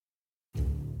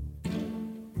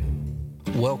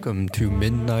Welcome to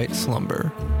Midnight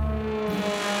Slumber.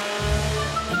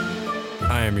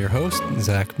 I am your host,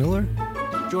 Zach Miller.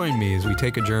 Join me as we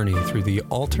take a journey through the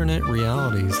alternate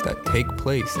realities that take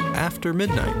place after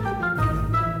midnight.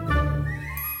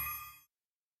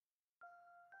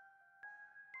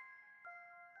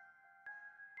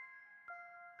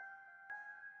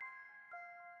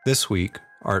 This week,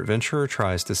 our adventurer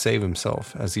tries to save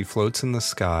himself as he floats in the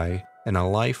sky in a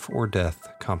life or death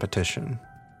competition.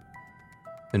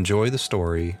 Enjoy the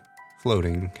story,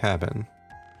 Floating Cabin.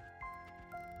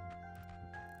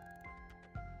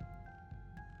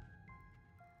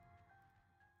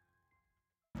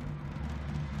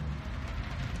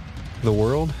 The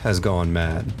world has gone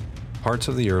mad. Parts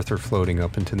of the earth are floating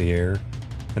up into the air,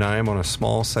 and I am on a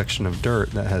small section of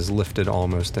dirt that has lifted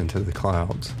almost into the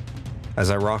clouds. As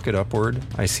I rocket upward,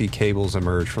 I see cables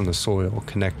emerge from the soil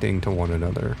connecting to one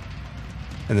another.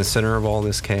 In the center of all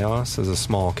this chaos is a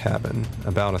small cabin,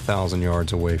 about 1,000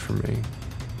 yards away from me.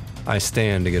 I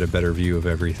stand to get a better view of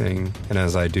everything, and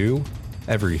as I do,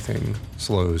 everything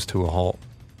slows to a halt.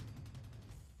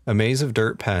 A maze of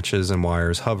dirt patches and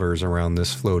wires hovers around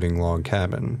this floating log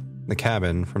cabin. The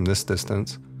cabin, from this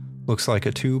distance, looks like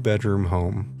a 2-bedroom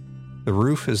home. The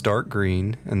roof is dark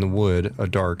green and the wood a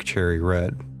dark cherry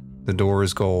red. The door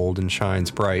is gold and shines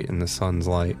bright in the sun's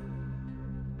light.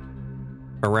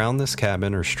 Around this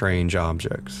cabin are strange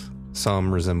objects,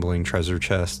 some resembling treasure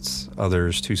chests,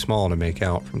 others too small to make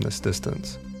out from this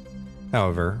distance.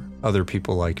 However, other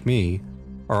people like me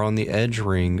are on the edge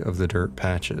ring of the dirt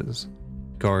patches.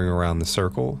 Going around the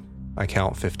circle, I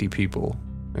count 50 people,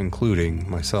 including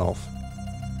myself.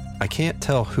 I can't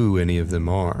tell who any of them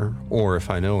are, or if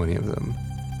I know any of them.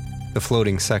 The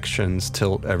floating sections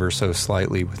tilt ever so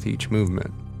slightly with each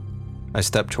movement. I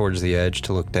step towards the edge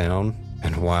to look down,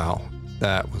 and wow,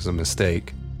 that was a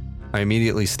mistake. I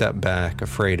immediately step back,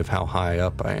 afraid of how high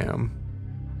up I am.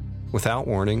 Without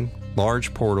warning,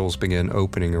 large portals begin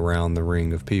opening around the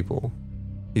ring of people.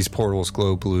 These portals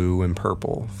glow blue and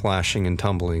purple, flashing and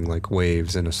tumbling like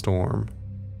waves in a storm.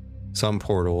 Some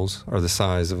portals are the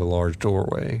size of a large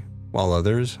doorway, while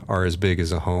others are as big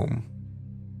as a home.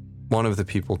 One of the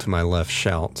people to my left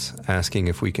shouts, asking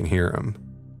if we can hear him.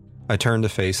 I turn to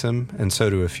face him, and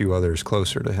so do a few others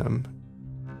closer to him.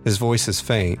 His voice is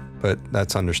faint, but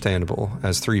that's understandable,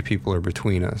 as 3 people are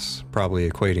between us, probably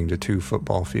equating to 2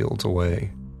 football fields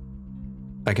away.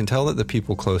 I can tell that the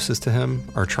people closest to him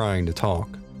are trying to talk,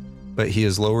 but he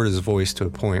has lowered his voice to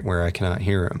a point where I cannot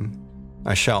hear him.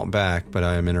 I shout back, but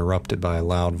I am interrupted by a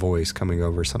loud voice coming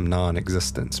over some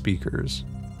non-existent speakers.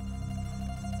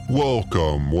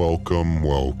 Welcome, welcome,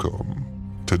 welcome.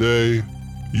 Today,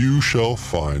 you shall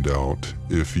find out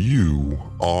if you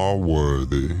are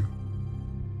worthy.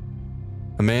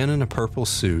 A man in a purple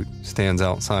suit stands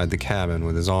outside the cabin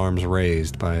with his arms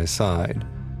raised by his side,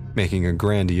 making a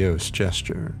grandiose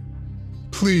gesture.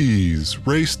 Please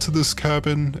race to this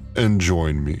cabin and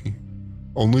join me.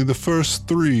 Only the first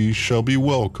 3 shall be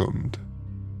welcomed.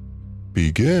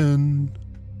 Begin.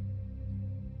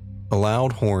 A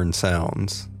loud horn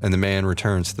sounds, and the man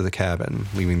returns to the cabin,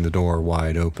 leaving the door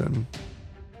wide open.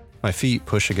 My feet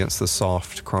push against the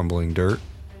soft, crumbling dirt,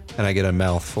 and I get a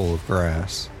mouthful of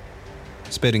grass.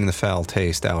 Spitting the foul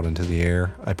taste out into the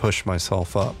air, I push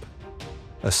myself up.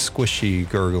 A squishy,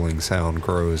 gurgling sound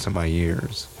grows in my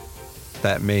ears.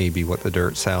 That may be what the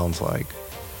dirt sounds like,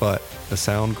 but the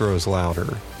sound grows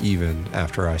louder even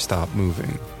after I stop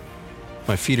moving.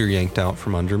 My feet are yanked out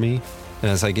from under me, and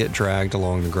as I get dragged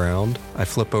along the ground, I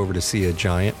flip over to see a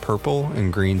giant purple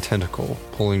and green tentacle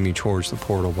pulling me towards the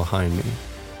portal behind me.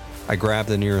 I grab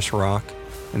the nearest rock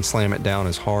and slam it down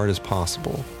as hard as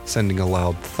possible, sending a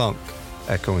loud thunk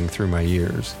echoing through my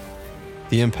ears.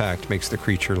 The impact makes the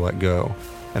creature let go,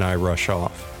 and I rush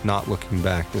off, not looking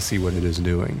back to see what it is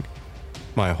doing.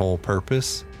 My whole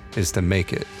purpose is to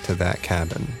make it to that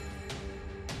cabin.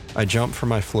 I jump from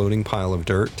my floating pile of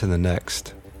dirt to the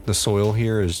next. The soil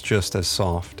here is just as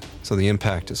soft, so the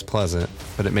impact is pleasant,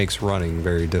 but it makes running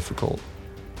very difficult.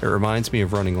 It reminds me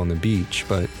of running on the beach,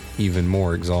 but even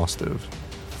more exhaustive.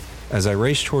 As I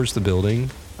race towards the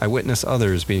building, I witness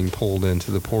others being pulled into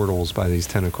the portals by these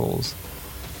tentacles,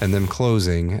 and them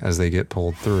closing as they get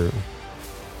pulled through.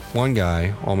 One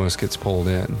guy almost gets pulled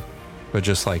in, but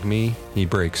just like me, he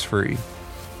breaks free.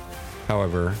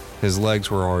 However, his legs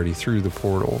were already through the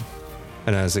portal,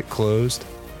 and as it closed,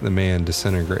 the man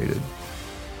disintegrated.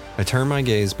 I turn my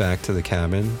gaze back to the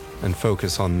cabin and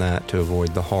focus on that to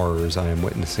avoid the horrors I am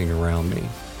witnessing around me.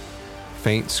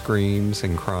 Faint screams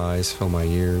and cries fill my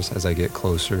ears as I get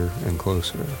closer and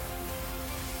closer.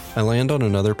 I land on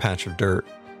another patch of dirt,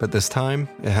 but this time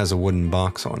it has a wooden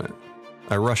box on it.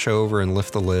 I rush over and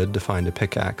lift the lid to find a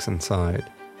pickaxe inside.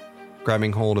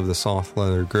 Grabbing hold of the soft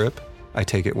leather grip, I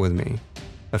take it with me.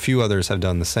 A few others have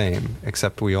done the same,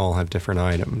 except we all have different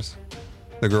items.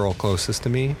 The girl closest to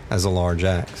me has a large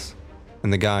axe,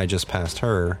 and the guy just past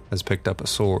her has picked up a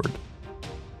sword.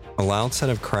 A loud set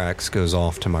of cracks goes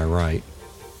off to my right.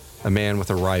 A man with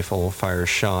a rifle fires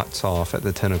shots off at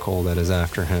the tentacle that is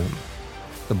after him.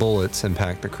 The bullets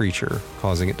impact the creature,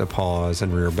 causing it to pause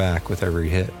and rear back with every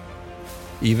hit.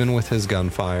 Even with his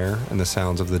gunfire and the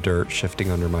sounds of the dirt shifting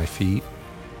under my feet,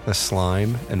 the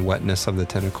slime and wetness of the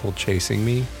tentacle chasing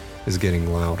me is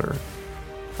getting louder.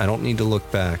 I don't need to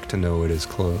look back to know it is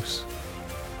close.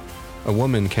 A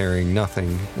woman carrying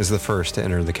nothing is the first to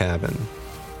enter the cabin.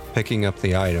 Picking up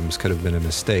the items could have been a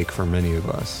mistake for many of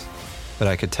us, but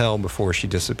I could tell before she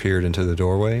disappeared into the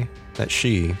doorway that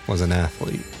she was an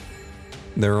athlete.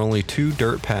 There are only 2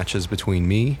 dirt patches between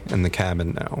me and the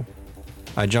cabin now.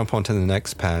 I jump onto the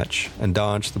next patch and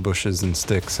dodge the bushes and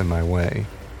sticks in my way.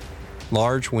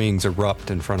 Large wings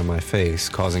erupt in front of my face,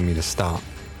 causing me to stop.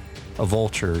 A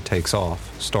vulture takes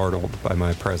off, startled by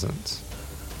my presence.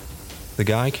 The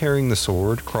guy carrying the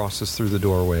sword crosses through the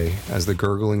doorway as the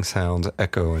gurgling sounds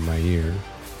echo in my ear.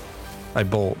 I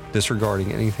bolt,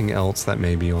 disregarding anything else that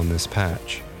may be on this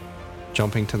patch.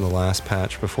 Jumping to the last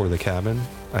patch before the cabin,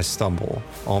 I stumble,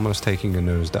 almost taking a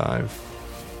nosedive.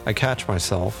 I catch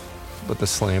myself, but the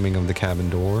slamming of the cabin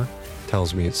door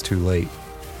tells me it's too late.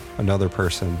 Another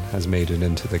person has made it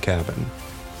into the cabin.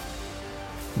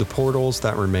 The portals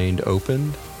that remained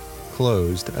opened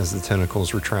closed as the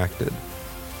tentacles retracted.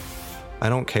 I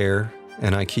don't care,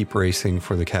 and I keep racing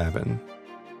for the cabin.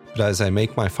 But as I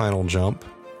make my final jump,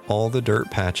 all the dirt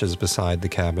patches beside the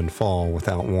cabin fall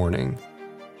without warning.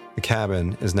 The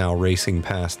cabin is now racing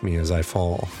past me as I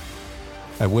fall.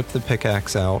 I whip the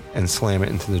pickaxe out and slam it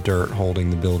into the dirt, holding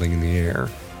the building in the air.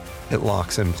 It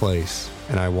locks in place,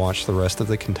 and I watch the rest of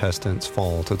the contestants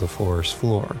fall to the forest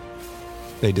floor.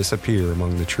 They disappear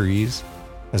among the trees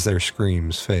as their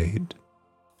screams fade.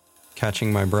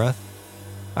 Catching my breath,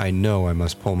 I know I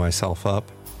must pull myself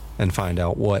up and find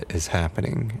out what is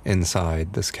happening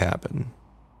inside this cabin.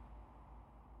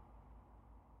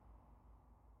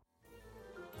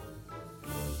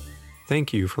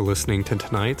 Thank you for listening to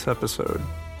tonight's episode.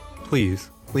 Please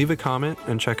leave a comment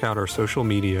and check out our social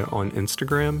media on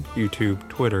Instagram, YouTube,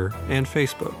 Twitter, and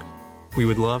Facebook. We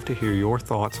would love to hear your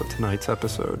thoughts on tonight's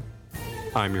episode.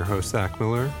 I'm your host, Zach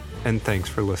Miller, and thanks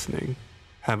for listening.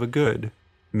 Have a good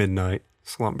midnight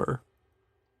slumber.